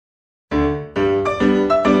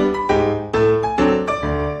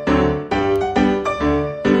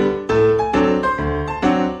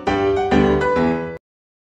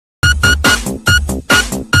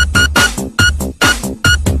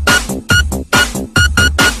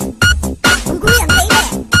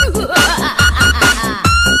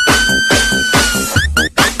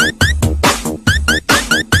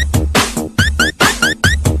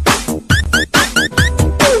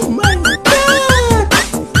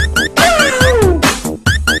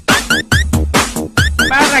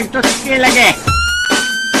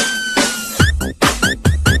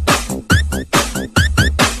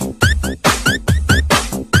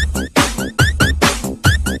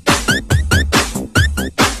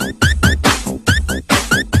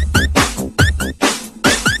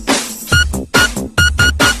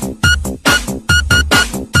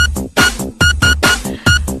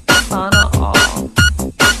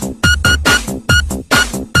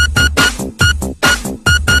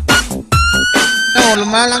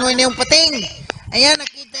lumalangoy na yung pating. Ayan,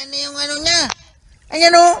 nakita na yung ano niya.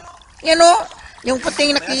 Ayan o. Ayan o. Yung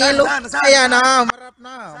pating nakihilo. Ayan na, marap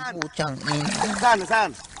na. Puchang. Saan?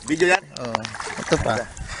 Video yan? Oh, ito pa.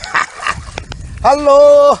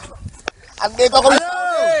 Halo! Andito ako.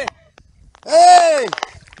 Hey!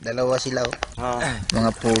 Dalawa sila o.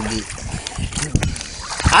 Mga pogi.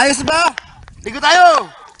 Ayos ba? Ligo tayo!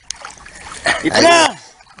 Ito na!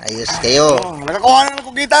 Ayos kayo. Nakakuha na ng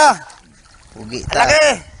kugita. Pogi ta.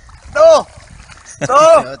 Laki! Ito! Ito!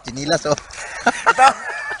 Tinilas o. Ito!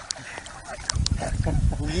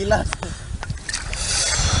 Gilas.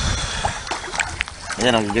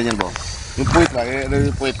 Ayan ang ganyan po. Yung puwit ba?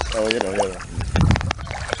 Yung puwit. Oh, yan o.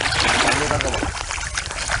 Paglutan ka ba?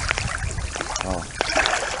 Oh.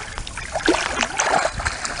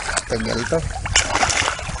 Tagal to.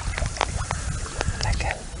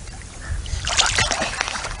 Tagal.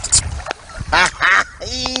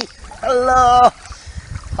 Hello!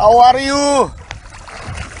 How are you?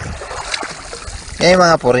 Yan yung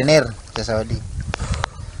mga foreigner sa Saudi.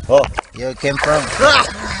 Oh. You came from?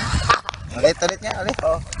 Ulit niya, ulit.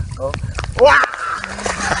 Oh. Wah!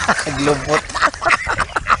 Glubot.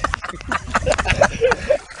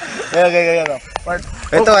 Okay.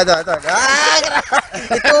 Ito.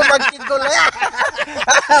 Ito magkigol eh.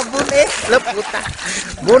 Bune. Laputa.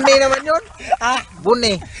 Bune naman yun.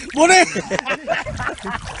 Bune.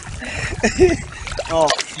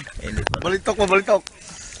 Oh. Balitok.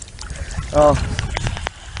 Oh.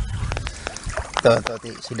 Ito,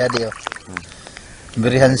 si Daddy oh.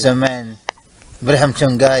 Very handsome man. Very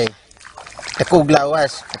handsome guy. Dakog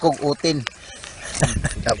lawas, dakog utin.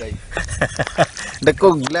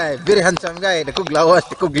 Dakog lay. Very handsome guy, dakog lawas,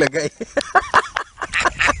 dakog lagay.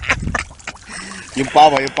 Yung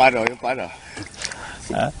paano.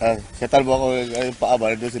 Setal mo ako yung paa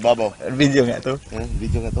ba? Doon si Babaw. Video nga to.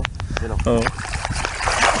 Video nga to. Oo.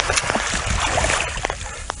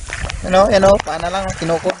 Ano, paana lang,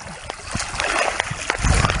 kinuko.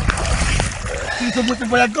 Dito mo si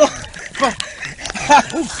bayag ko.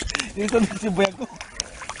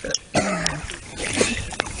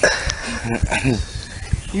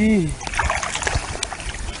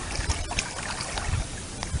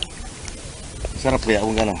 Sarap kaya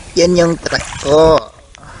kung gano'n. Yan yung truck ko.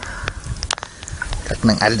 Truck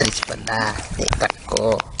ng Aldrees pala. Truck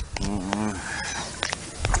ko.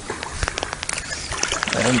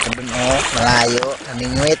 Meron pa dun malayo.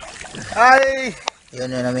 Namingwit. Ay! Yun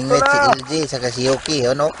yung namingwit si LG saka si Yuki.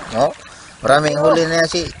 No? Maraming huli na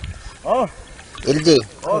si LG.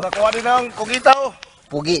 Nakuha din ng kugita oh.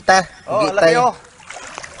 Pugita. Laki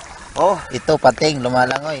oh. Ito pating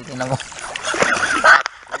lumalangoy. Tingnan mo.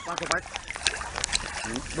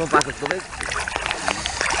 Pasok tubig.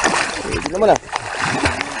 Tingnan mo na.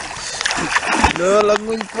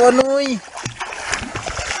 Lalangoy pa noy.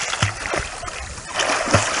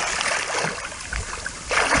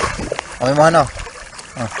 May mo ano?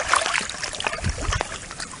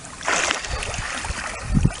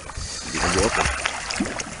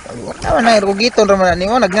 Tama na, rugiton raman ni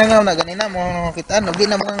mo, nagngangaw na ganina mo kitaan, di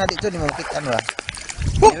na mo nga dito, di mo kitaan ba?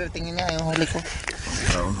 Tingin niya yung huli ko.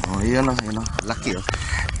 Iyan lang, laki oh.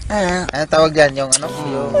 Ano tawag dyan, yung ano?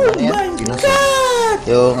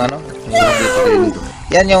 Yung ano?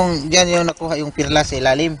 Yan yung nakuha yung pirla sa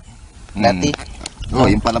ilalim. Dati.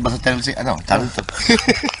 Yung palabas sa channel channel to.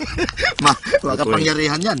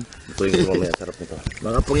 Makapangyarihan yan. Ito yung mamaya, sarap nito.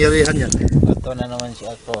 Makapangyarihan yan. Ito na naman si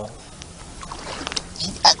ako.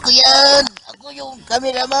 Ako yan! Ako yung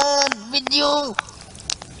cameraman! Video!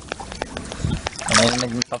 May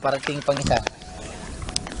nagpaparating pang isa.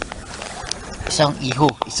 Isang iho,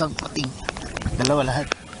 isang pating. Dalawa lahat.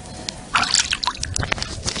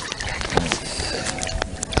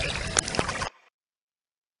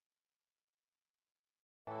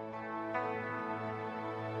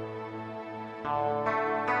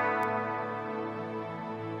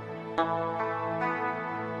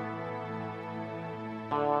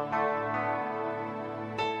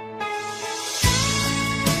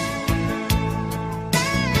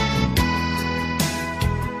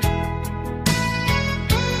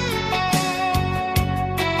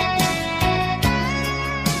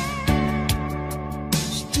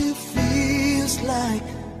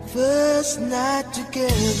 First night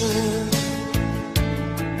together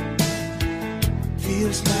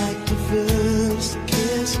feels like the first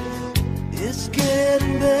kiss. It's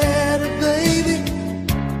getting better, baby.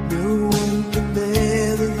 No one can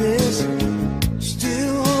better this.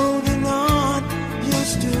 Still holding on, you're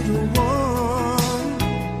still the one.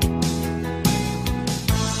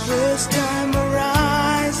 First time our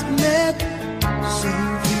eyes met,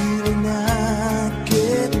 same feeling I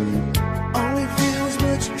get. Only feels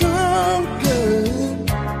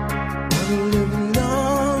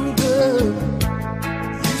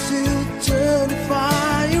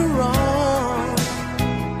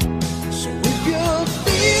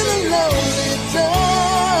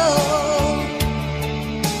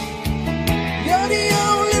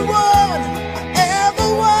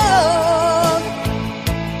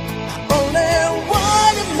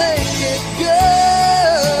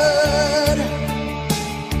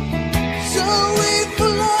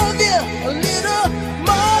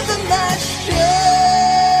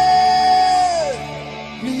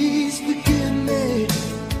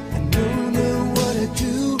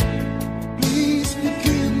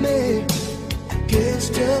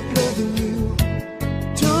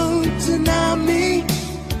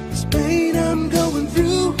I'm going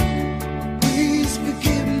through. Please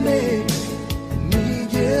forgive me. I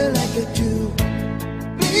need you like I do.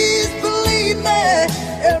 Please believe me.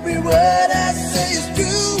 Every word I say is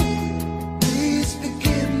true. Please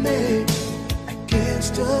forgive me. I can't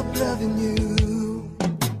stop loving you.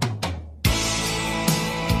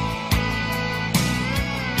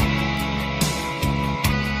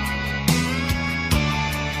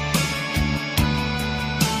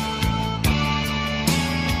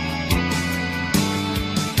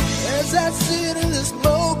 As I sit in the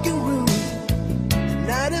smoking room, the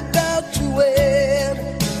night about to end,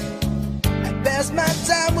 I pass my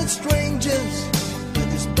time with strangers, but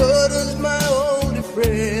this butter's my only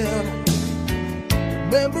friend.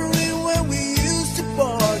 Remembering when we used to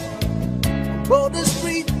park on Boulder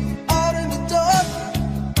Street out in the dark.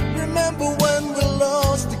 Remember when we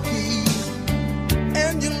lost the keys,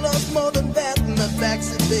 and you lost more than that in the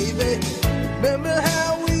backseat, baby. Remember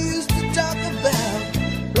how we used to talk about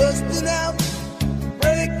busting out,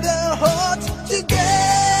 break their hearts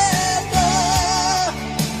together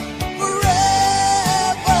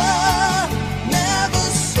forever. Never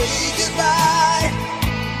say goodbye,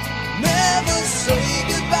 never say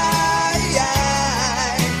goodbye.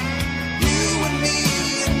 You and me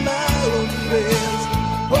and my old friends,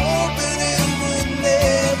 hoping it would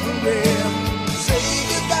never end. Say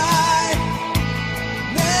goodbye,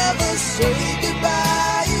 never say goodbye.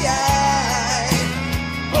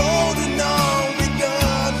 Holding on, we're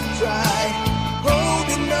gonna try.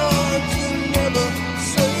 Holding on to never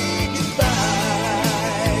say goodbye.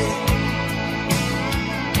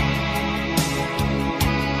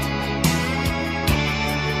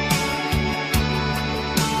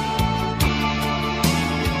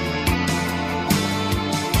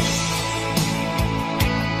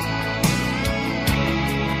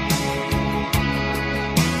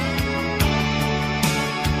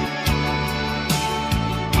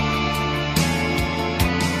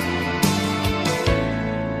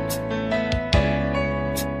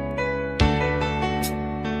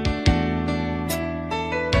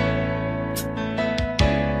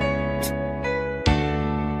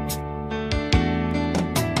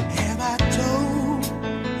 Have I told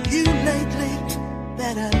you lately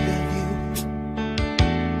that I love you?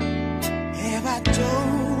 Have I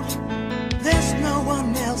told there's no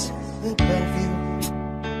one else above you?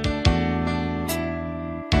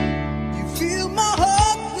 You fill my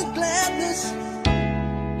heart with gladness,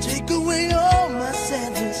 take away all my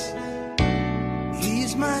sadness,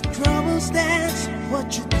 ease my troubles, that's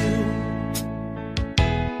what you do.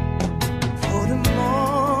 For the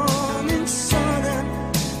morning sun and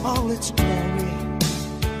all its glory,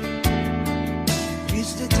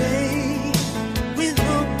 reach the day with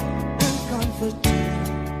hope and comfort too.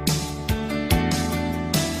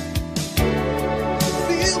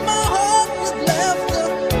 Fill my heart with laughter,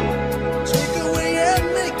 take away and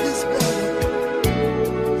make this better,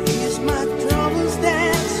 ease my troubles,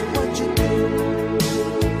 that's what you do.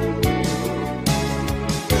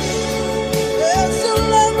 There's a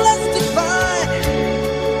love left to find,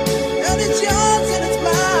 and it's yours and it's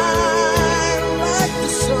mine, like the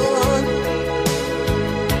sun.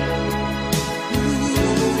 Ooh,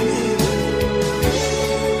 yeah.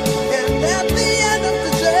 And at the end of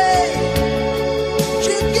the day,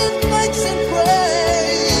 you give thanks and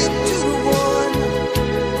praise to the one,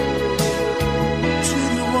 to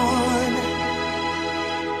the one.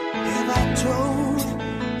 Have I told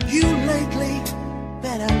you lately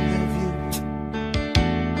that I love you?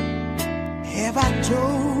 Have I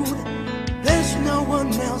told there's no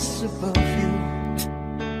one else above you?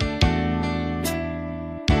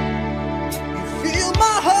 You fill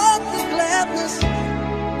my heart with gladness,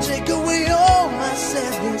 take away all my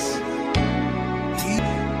sadness,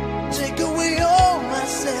 take away all my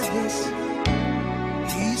sadness,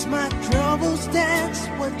 ease my troubles, that's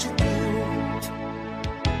what you do.